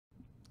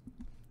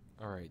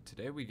Alright,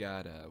 today we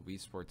got Wii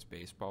Sports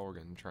Baseball. We're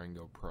going to try and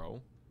go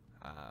pro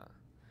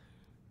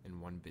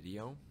in one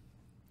video.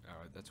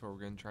 That's what we're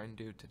going to try and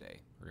do today.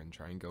 We're going to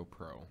try and go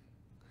pro.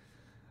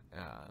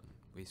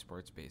 Wii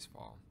Sports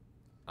Baseball.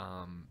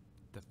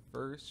 The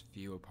first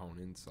few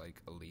opponents,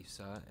 like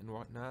Elisa and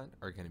whatnot,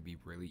 are going to be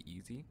really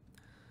easy.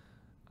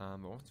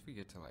 But once we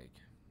get to, like,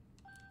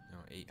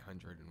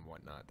 800 and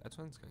whatnot, that's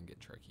when it's going to get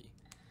tricky.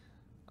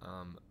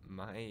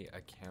 My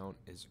account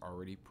is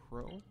already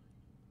pro.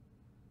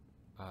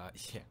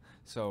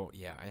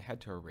 Yeah, I had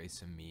to erase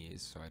some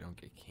me's so I don't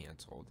get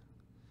canceled.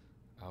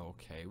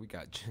 Okay, we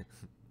got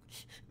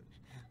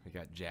we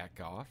got Jack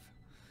Goff.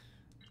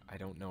 I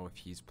don't know if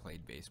he's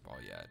played baseball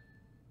yet.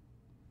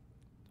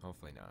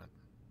 Hopefully not.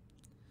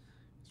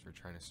 So we're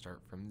trying to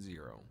start from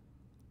 0.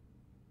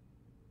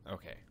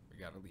 Okay, we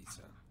got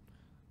Elisa.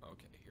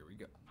 Okay, here we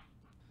go.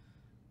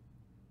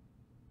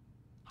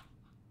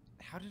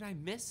 How did I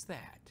miss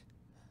that?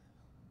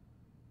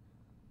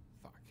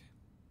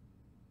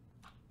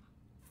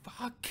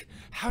 Fuck!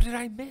 How did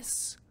I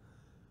miss?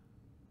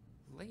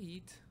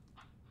 Late?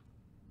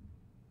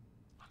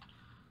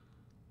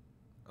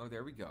 Oh,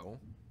 there we go.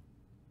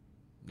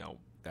 No,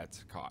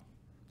 that's caught.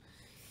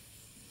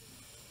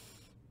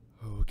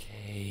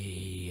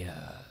 Okay.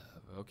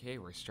 Okay,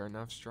 we're starting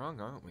off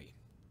strong, aren't we?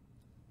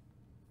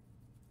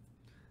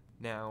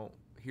 Now,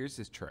 here's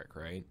this trick,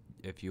 right?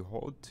 If you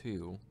hold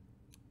 2,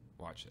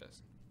 watch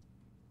this.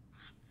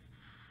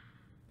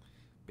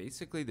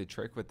 Basically, the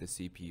trick with the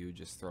CPU,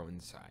 just throw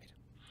inside.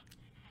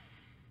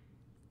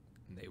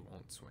 They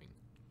won't swing.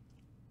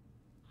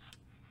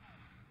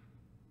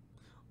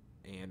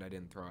 And I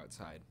didn't throw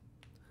outside.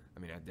 I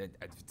mean, I didn't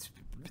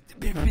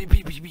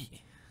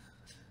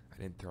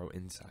throw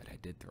inside. I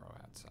did throw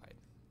outside.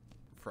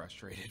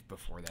 Frustrated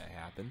before that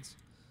happens.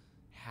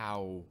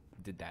 How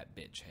did that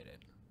bitch hit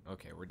it?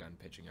 Okay, we're done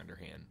pitching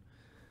underhand.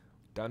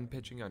 Done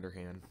pitching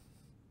underhand.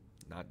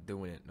 Not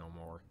doing it no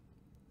more.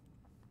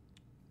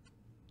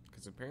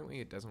 Because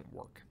apparently it doesn't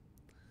work.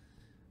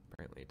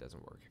 Apparently it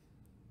doesn't work.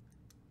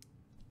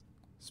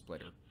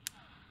 Splitter.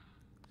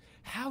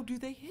 How do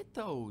they hit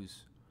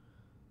those?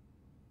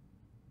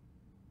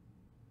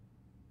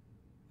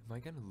 Am I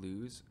gonna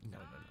lose? No.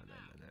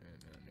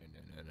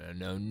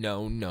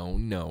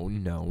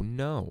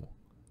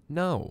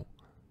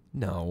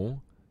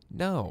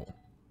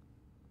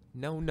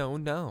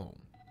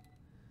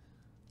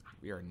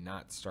 We are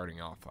not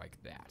starting off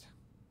like that.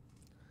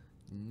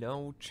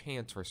 No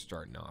chance we're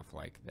starting off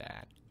like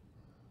that.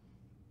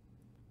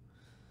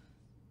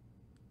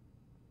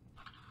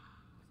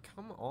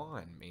 Come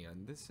on,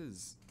 man. This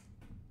is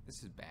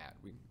bad.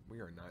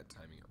 We are not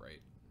timing it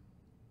right.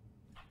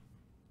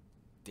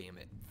 Damn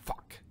it.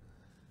 Fuck.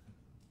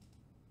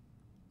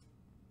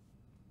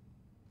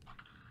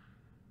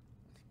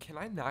 Can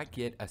I not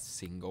get a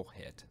single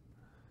hit?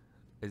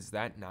 Is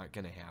that not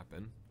gonna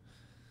happen?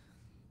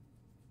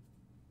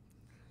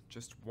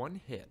 Just one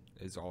hit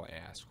is all I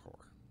ask for.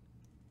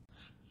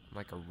 I'm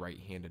like a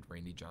right-handed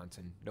Randy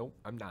Johnson. Nope,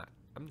 I'm not.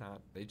 I'm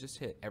not. They just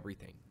hit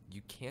everything.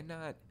 You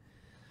cannot...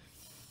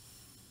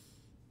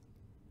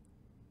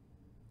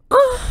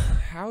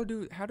 How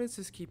does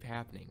this keep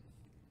happening?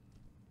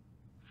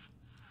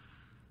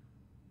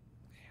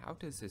 How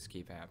does this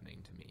keep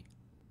happening to me?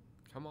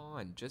 Come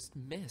on, just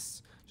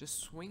miss. Just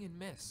swing and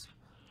miss.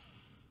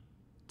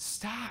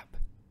 Stop.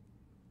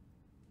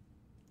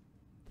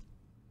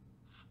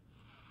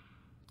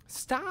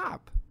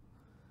 Stop.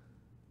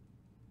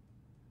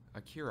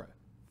 Akira,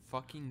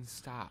 fucking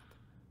stop.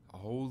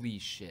 Holy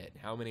shit.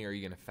 How many are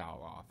you going to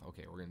foul off?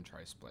 Okay, we're going to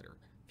try a splitter.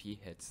 If he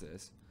hits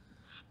this.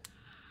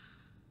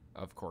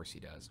 Of course he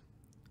does.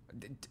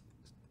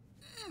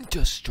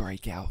 Just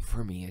strike out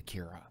for me,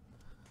 Akira.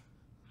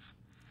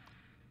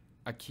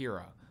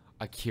 Akira.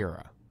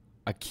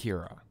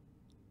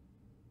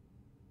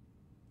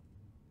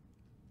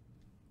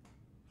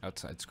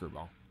 Outside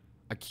screwball.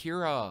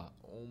 Akira.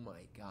 Oh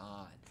my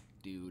god,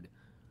 dude.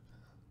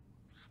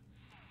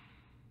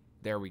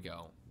 There we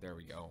go.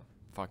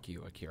 Fuck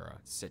you, Akira.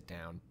 Sit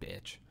down,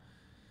 bitch.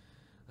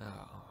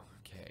 Oh,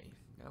 okay.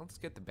 Now let's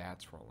get the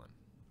bats rolling.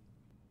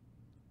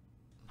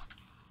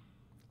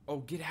 Oh,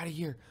 get out of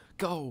here.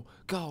 Go.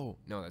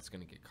 No, that's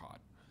going to get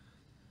caught.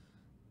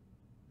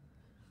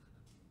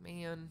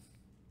 Man.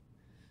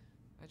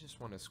 I just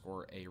want to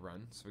score a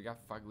run. So we got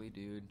Fugly,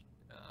 dude.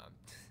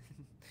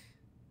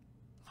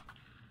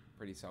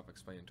 Pretty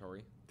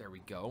self-explanatory. There we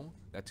go.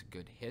 That's a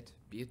good hit.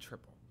 Be a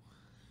triple.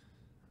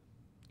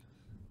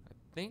 I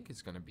think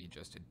it's going to be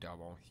just a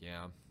double.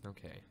 Yeah,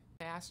 okay.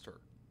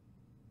 Faster.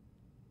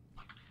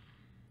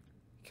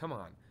 Come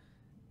on.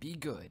 Be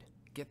good.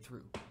 Get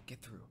through.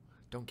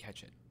 Don't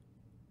catch it.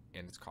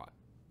 And it's caught.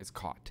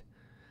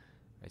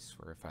 I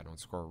swear if I don't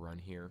score a run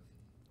here.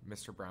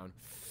 Mr. Brown.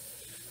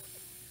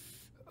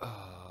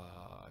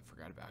 I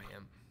forgot about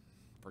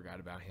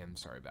him.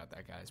 Sorry about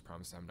that, guys.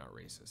 Promise I'm not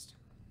racist.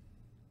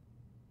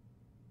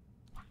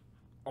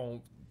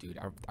 Oh, dude.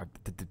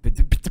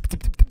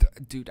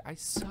 Dude, I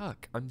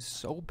suck. I'm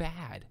so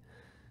bad.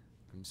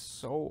 I'm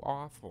so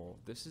awful.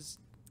 This is...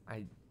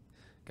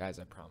 Guys,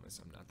 I promise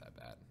I'm not that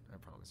bad. I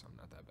promise I'm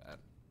not that bad.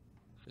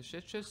 This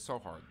shit's just so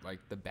hard. Like,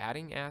 the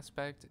batting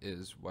aspect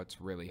is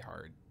what's really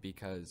hard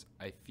because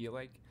I feel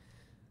like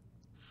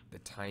the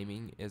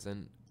timing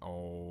isn't.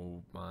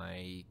 Oh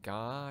my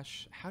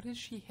gosh. How does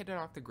she hit it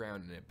off the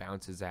ground and it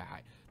bounces that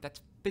high?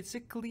 That's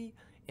physically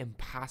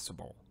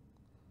impossible.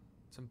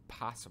 It's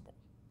impossible.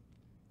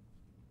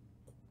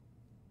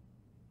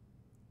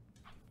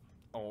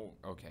 Oh,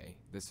 okay.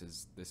 This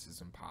is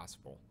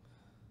impossible.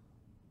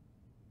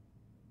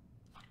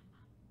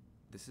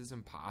 This is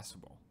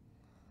impossible.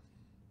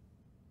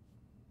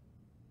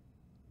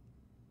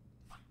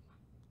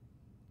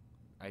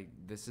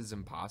 This is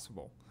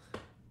impossible.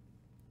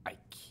 I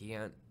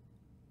can't.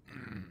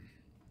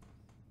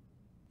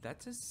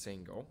 That's a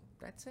single.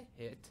 That's a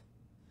hit.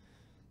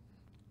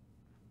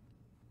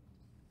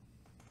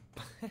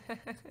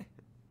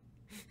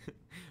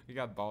 We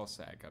got ball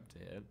sack up to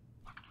hit.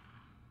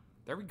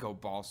 There we go,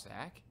 ball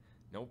sack.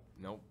 Nope,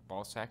 nope,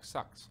 ball sack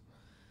sucks.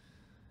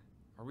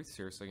 Are we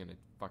seriously gonna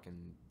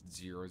fucking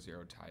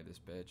 0-0 tie this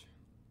bitch?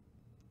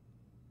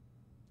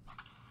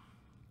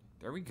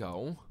 There we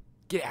go.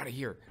 Get out of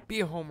here. Be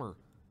a homer.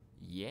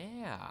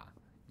 Yeah.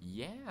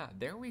 Yeah,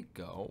 there we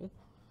go.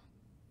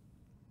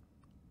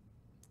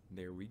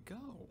 There we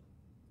go.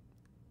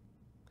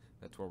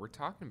 That's what we're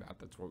talking about.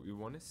 That's what we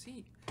want to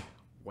see.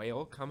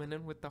 Whale coming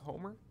in with the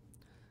homer.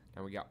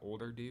 Now we got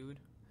older dude.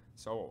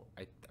 So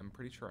I'm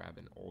pretty sure I have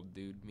an old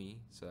dude me.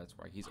 So that's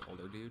why he's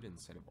older dude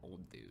instead of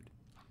old dude.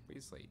 But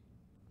he's late.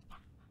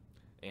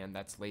 And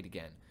that's late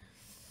again.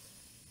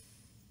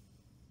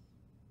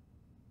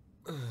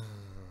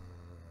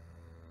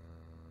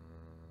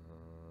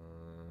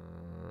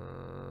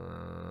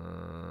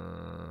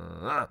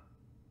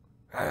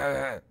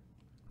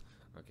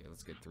 Okay,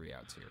 let's get 3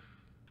 outs here.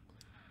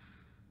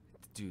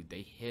 Dude,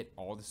 they hit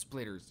all the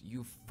splitters.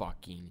 You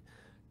fucking...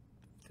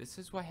 This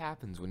is what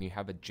happens when you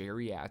have a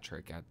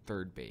geriatric at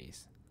third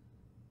base.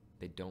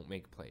 They don't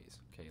make plays.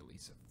 Okay,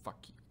 Lisa, fuck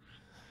you.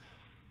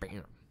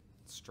 Bam.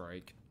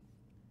 Strike.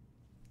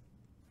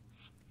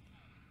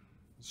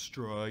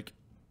 Strike.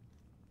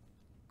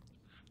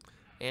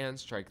 And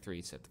strike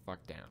 3, sit the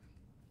fuck down.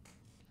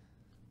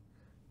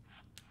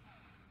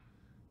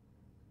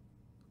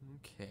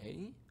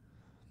 Okay.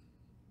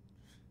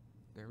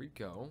 There we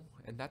go.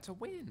 And that's a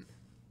win.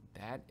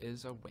 That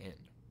is a win.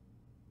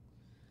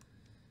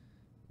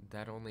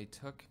 That only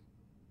took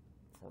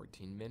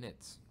 14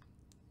 minutes.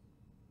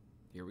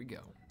 Here we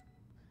go.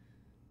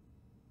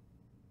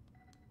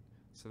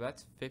 So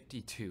that's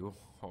 52.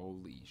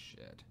 Holy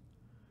shit.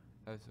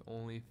 That's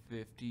only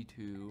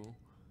 52.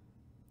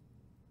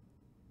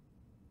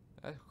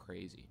 That's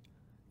crazy.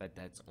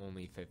 That's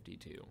only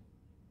 52.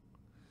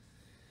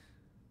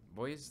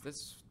 Boys,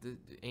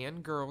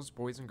 and girls,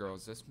 boys and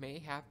girls, this may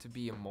have to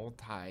be a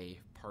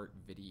multi-part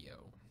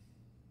video.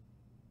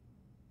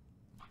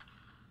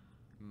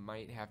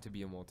 Might have to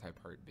be a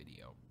multi-part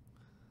video.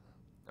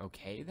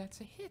 Okay,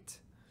 that's a hit.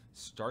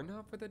 Starting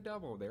off with a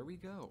double. There we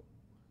go.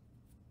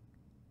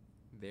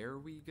 There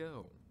we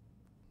go.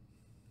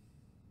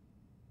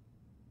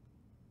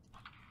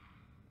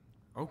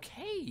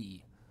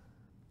 Okay.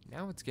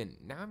 Now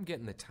I'm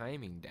getting the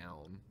timing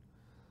down.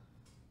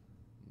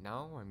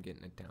 Now I'm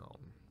getting it down.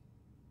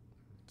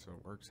 So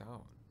it works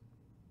out.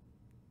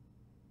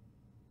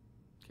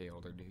 Okay,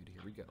 older dude,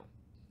 here we go.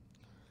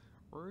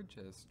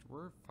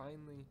 We're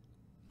finally...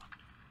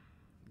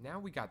 Now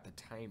we got the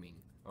timing.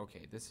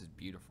 Okay, this is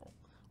beautiful.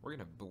 We're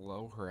gonna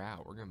blow her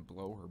out. We're gonna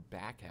blow her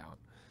back out.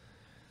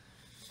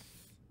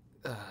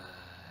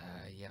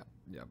 Yep.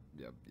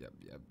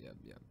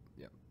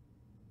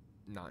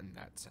 Not in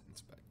that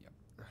sense, but yep.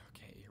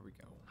 Okay, here we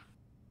go.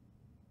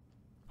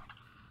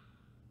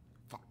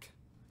 Fuck.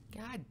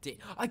 God damn.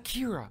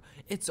 Akira!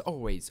 It's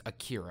always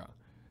Akira.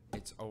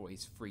 It's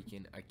always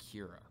freaking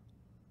Akira.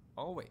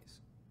 Always.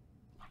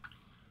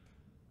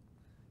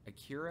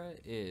 Akira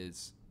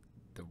is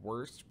the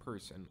worst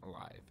person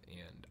alive,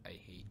 and I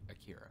hate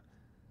Akira.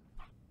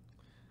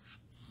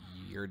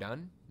 You're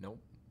done?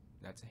 Nope.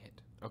 That's a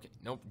hit. Okay,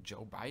 nope.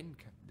 Joe Biden.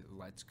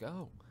 Let's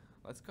go.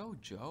 Let's go,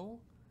 Joe.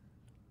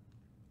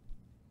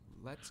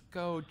 Let's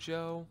go,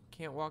 Joe.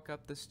 Can't walk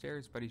up the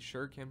stairs, but he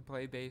sure can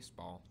play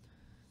baseball.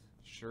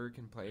 Sure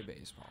can play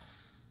baseball.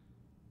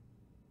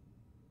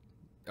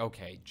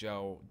 Okay,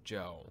 Joe.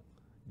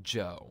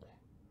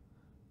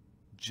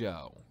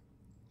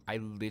 I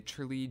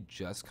literally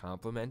just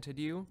complimented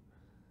you,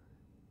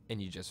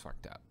 and you just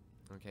fucked up.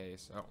 Okay,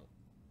 so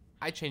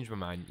I changed my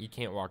mind. You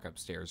can't walk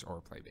upstairs or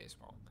play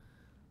baseball.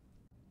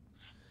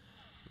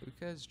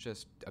 Luca's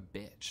just a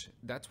bitch.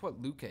 That's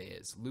what Luca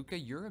is. Luca,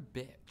 you're a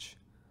bitch.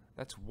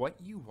 That's what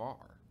you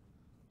are.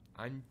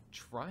 I'm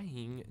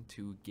trying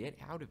to get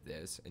out of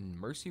this and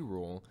mercy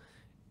rule,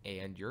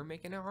 and you're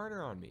making it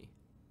harder on me.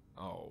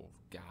 Oh,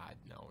 God,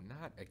 no,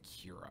 not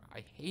Akira.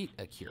 I hate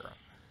Akira.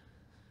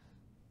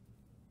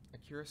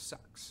 Akira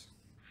sucks.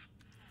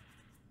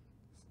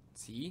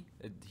 See?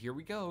 Here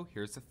we go.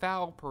 Here's the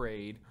foul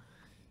parade.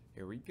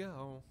 Here we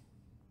go.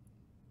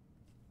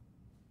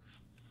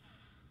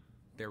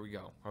 There we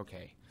go.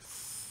 Okay.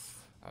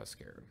 I was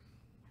scared.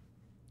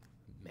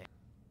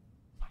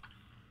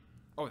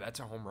 Oh,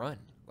 that's a home run.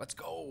 Let's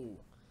go.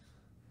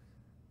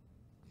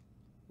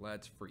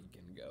 Let's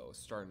freaking go.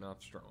 Starting off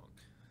strong.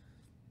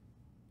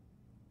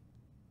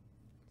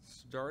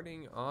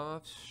 Starting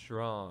off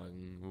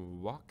strong.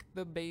 Walk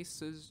the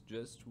bases,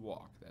 just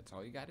walk. That's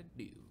all you gotta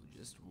do.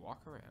 Just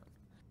walk around.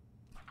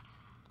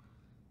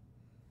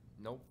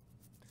 Nope.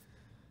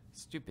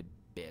 Stupid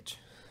bitch.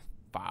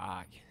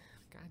 Fuck.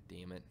 God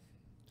damn it.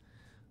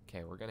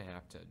 Okay, we're gonna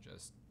have to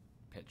just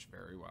pitch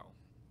very well.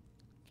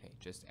 Okay,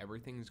 just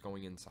everything's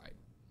going inside.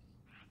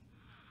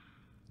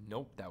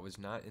 Nope, that was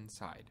not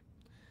inside.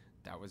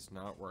 That was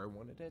not where I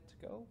wanted it to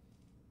go.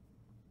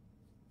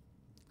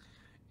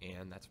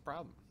 And that's a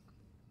problem.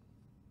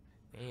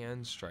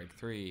 And strike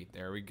three.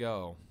 There we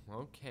go.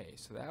 Okay,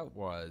 so that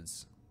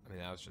was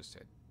just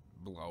a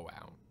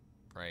blowout,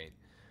 right?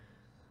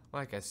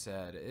 Like I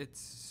said,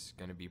 it's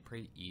going to be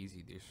pretty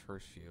easy these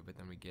first few, but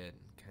then we get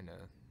kind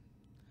of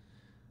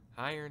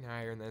higher and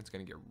higher, and then it's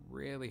going to get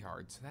really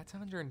hard. So that's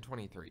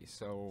 123.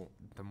 So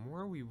the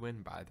more we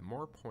win by, the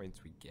more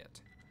points we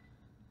get.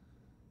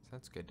 So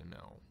that's good to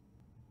know.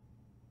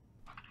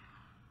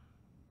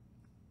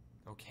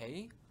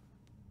 Okay.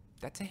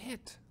 That's a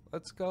hit.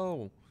 Let's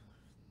go.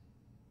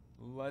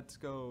 Let's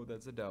go.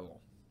 That's a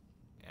double.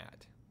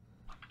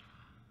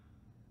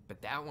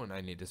 But that one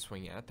I need to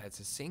swing at. That's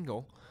a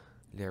single.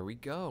 There we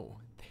go.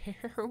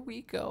 There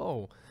we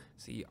go.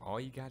 See, all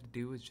you got to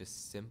do is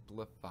just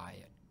simplify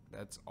it.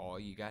 That's all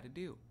you got to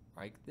do.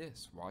 Like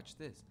this. Watch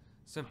this.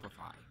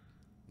 Simplify.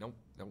 Nope,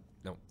 nope,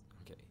 nope.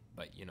 Okay,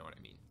 but you know what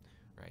I mean,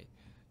 right?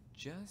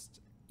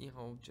 Just,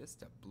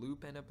 just a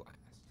bloop and a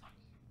blast.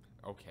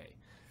 Okay.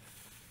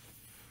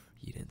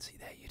 You didn't see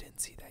that. You didn't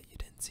see that. You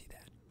didn't see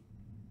that.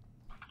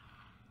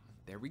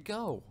 There we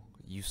go.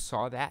 You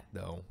saw that,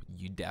 though.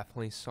 You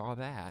definitely saw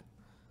that.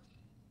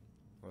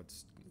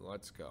 Let's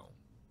go.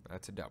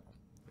 That's a double.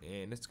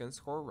 And it's going to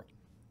score a run.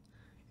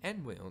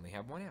 And we only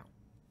have one out.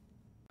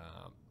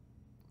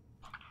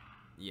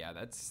 Yeah,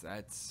 that's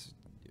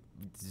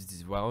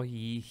well,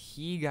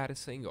 he got a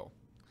single.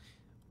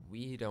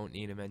 We don't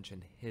need to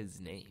mention his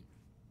name.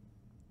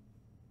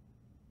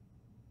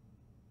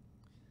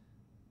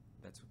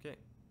 That's okay.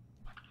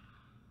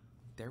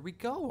 There we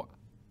go.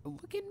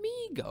 Look at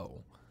me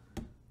go.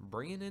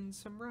 Bringing in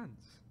some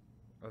runs.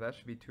 Oh, that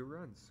should be 2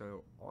 runs.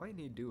 So all I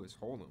need to do is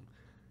hold them.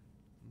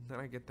 Then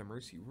I get the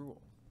mercy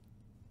rule.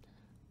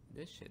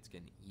 This shit's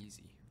getting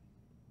easy.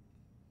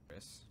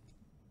 Chris.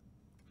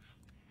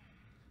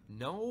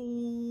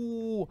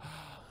 No.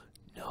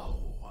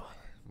 No.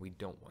 We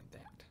don't want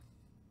that.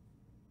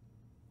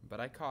 But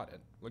I caught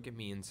it. Look at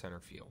me in center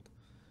field.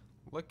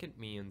 Look at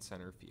me in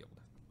center field.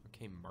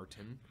 Okay,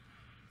 Martin.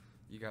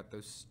 You got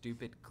those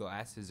stupid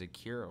glasses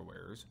Akira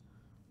wears.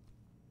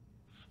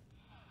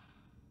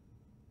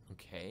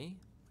 Okay.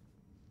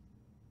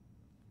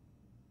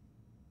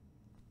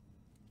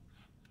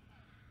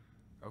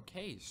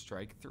 Okay,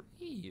 strike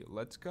 3.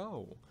 Let's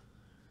go.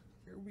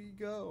 Here we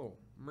go.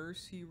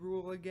 Mercy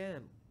rule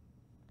again.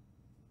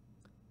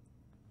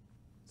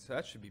 So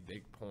that should be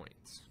big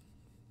points.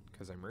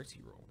 Because I mercy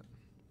rolled him.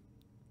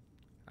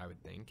 I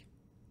would think.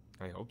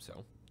 I hope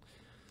so.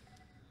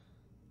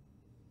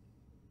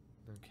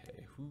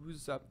 Okay,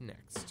 who's up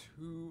next?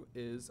 Who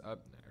is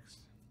up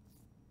next?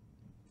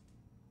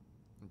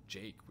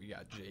 Jake. We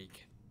got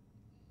Jake.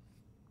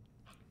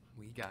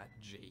 We got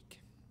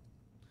Jake.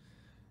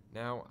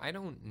 Now, I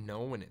don't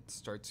know when it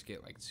starts to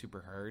get, like,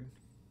 super hard.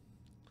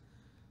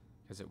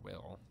 Because it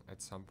will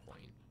at some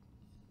point.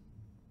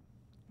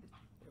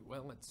 It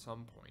will at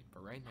some point,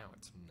 but right now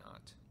it's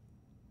not.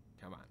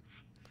 Come on.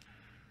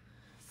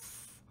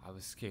 I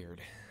was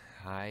scared.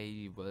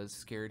 I was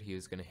scared he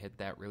was going to hit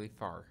that really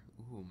far.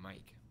 Ooh,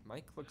 Mike.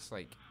 Mike looks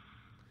like...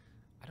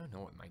 I don't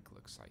know what Mike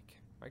looks like.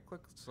 Mike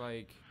looks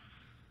like...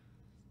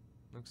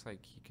 Looks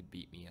like he could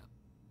beat me up.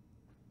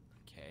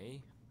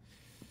 Okay.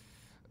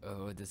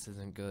 Oh, this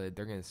isn't good.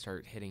 They're going to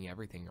start hitting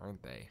everything,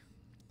 aren't they?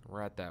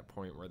 We're at that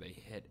point where they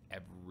hit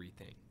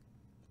everything.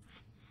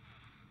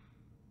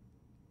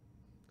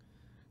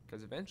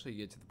 Because eventually you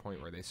get to the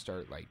point where they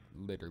start, like,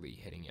 literally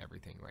hitting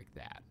everything like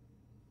that.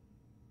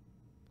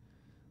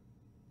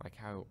 Like,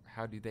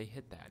 how do they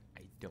hit that?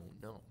 I don't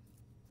know.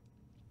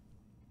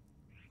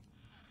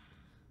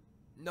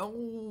 No!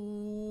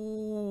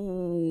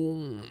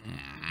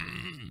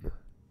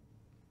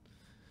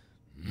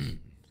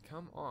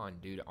 Come on,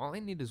 dude. All I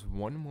need is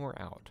one more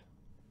out.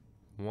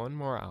 One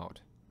more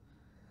out.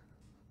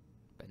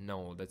 But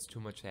no, that's too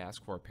much to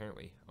ask for,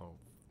 apparently. Oh,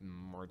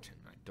 Martin,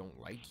 I don't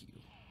like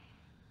you.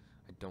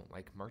 I don't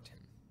like Martin.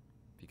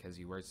 Because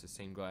he wears the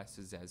same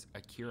glasses as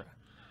Akira.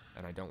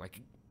 And I don't like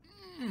it.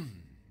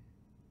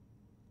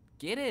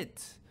 Get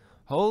it!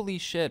 Holy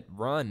shit,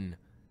 run.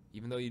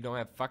 Even though you don't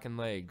have fucking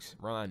legs,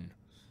 run.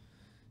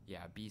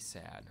 Yeah, be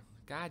sad.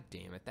 God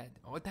damn it.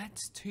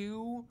 That's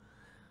 2?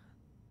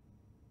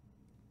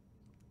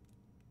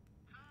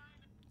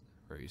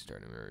 Where are we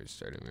starting? Where are we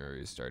starting? Where are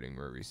we starting?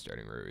 Where are we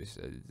starting? Where are we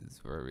starting?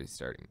 Where are we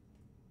starting?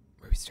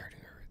 Where are we starting?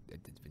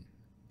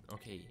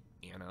 Okay,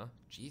 Anna.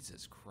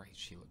 Jesus Christ,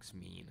 she looks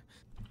mean.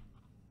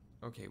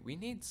 Okay, we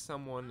need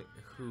someone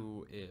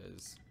who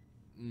is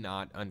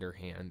not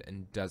underhand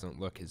and doesn't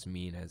look as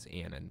mean as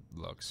Anna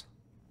looks.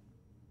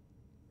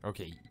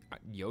 Okay,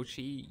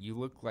 Yoshi, you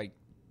look like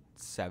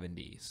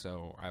 70,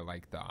 so I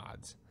like the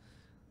odds.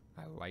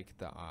 I like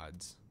the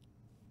odds.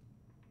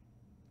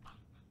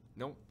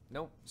 Nope,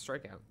 nope,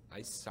 strikeout.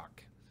 I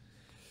suck.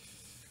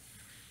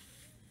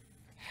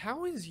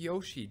 How is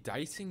Yoshi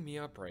dicing me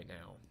up right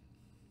now?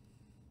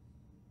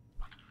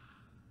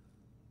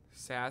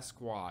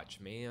 Sasquatch,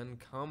 man,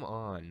 come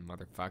on,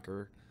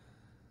 motherfucker.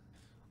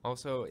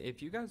 Also,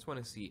 if you guys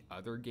want to see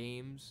other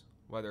games,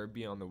 whether it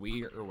be on the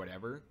Wii or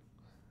whatever,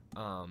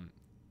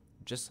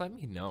 just let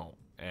me know,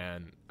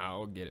 and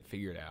I'll get it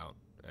figured out,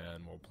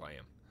 and we'll play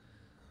them.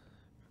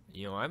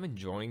 You know, I'm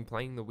enjoying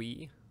playing the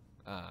Wii.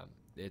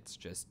 It's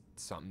just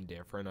something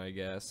different, I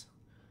guess.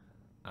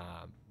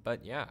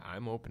 But yeah,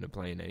 I'm open to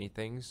playing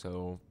anything,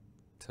 so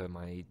to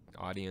my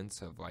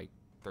audience of like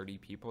 30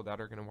 people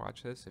that are going to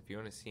watch this, if you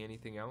want to see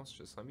anything else,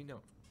 just let me know.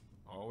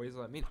 Always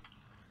let me know.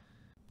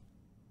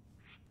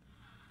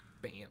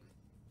 Bam.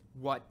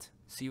 What?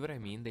 See what I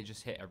mean? They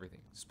just hit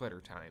everything.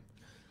 Splitter time.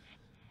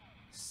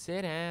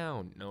 Sit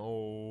down.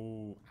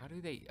 No. How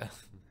do they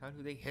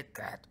hit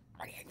that?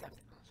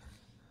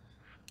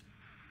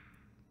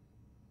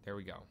 There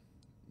we go.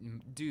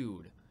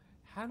 Dude,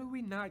 how do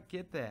we not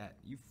get that?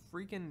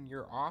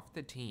 You're off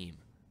the team.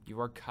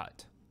 You are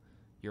cut.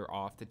 You're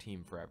off the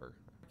team forever.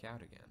 Back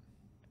out again.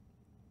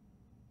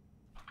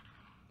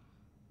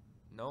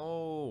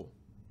 No.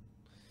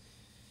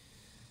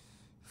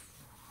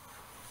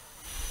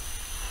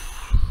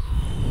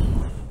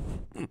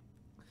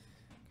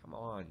 Come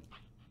on.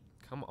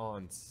 Come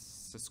on,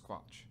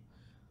 Sasquatch.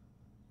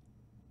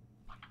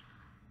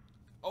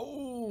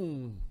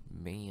 Oh,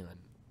 man.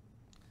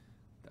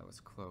 That was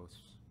close.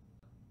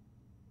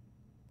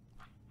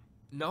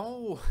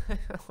 No.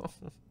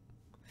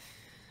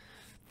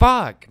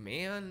 Fuck,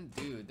 man.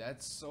 Dude,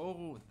 that's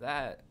so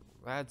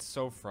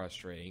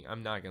frustrating.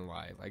 I'm not gonna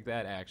lie. Like,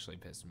 that actually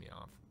pissed me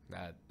off.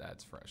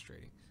 That's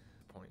frustrating.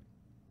 Point.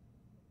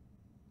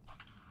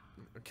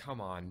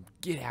 Come on.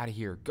 Get out of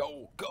here.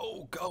 Go,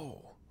 go,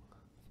 go.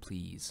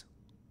 Please.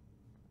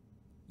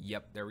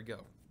 Yep, there we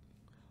go.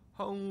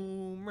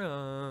 Home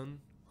run.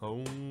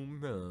 Home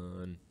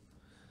run.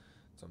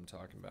 That's what I'm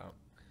talking about.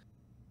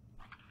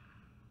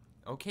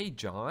 Okay,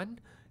 John.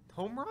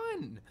 Home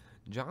run.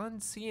 John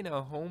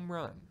Cena home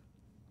run.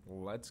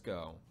 Let's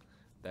go.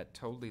 That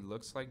totally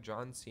looks like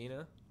John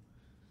Cena.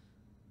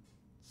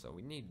 So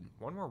we need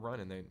one more run,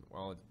 and then,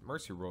 well,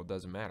 Mercy Rule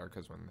doesn't matter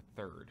because we're in the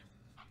third.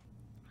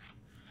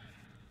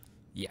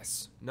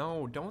 Yes.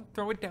 No, don't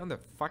throw it down the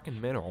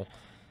fucking middle.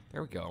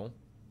 There we go.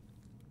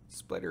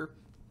 Splitter.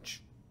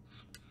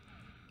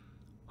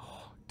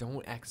 Oh,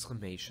 don't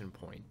exclamation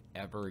point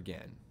ever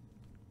again.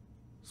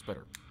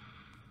 Splitter.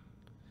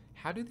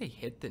 How do they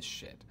hit this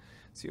shit?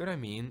 See what I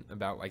mean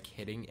about, like,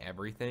 hitting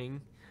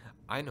everything?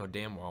 I know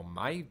damn well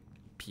my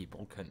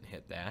people couldn't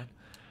hit that.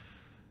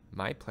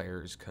 My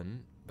players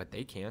couldn't, but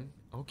they can.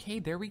 Okay,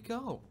 there we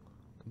go.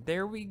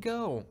 There we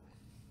go.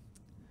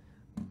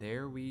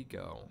 There we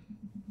go.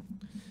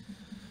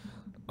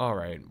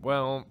 Alright,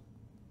 well,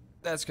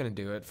 that's going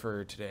to do it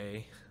for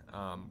today.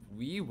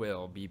 We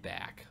will be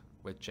back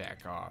with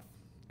Jack Off,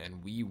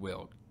 and we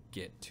will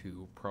get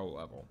to pro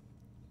level.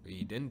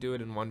 We didn't do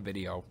it in one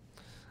video.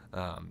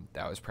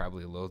 That was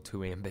probably a little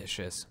too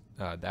ambitious.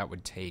 That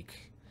would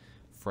take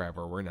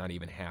forever. We're not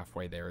even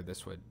halfway there.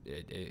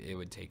 It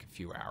would take a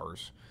few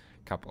hours,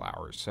 a couple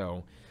hours.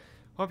 So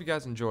hope you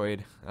guys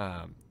enjoyed.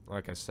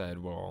 Like I said,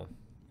 we'll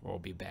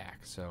be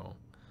back. So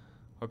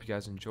hope you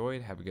guys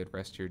enjoyed. Have a good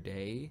rest of your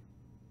day,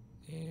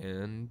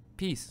 and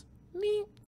peace.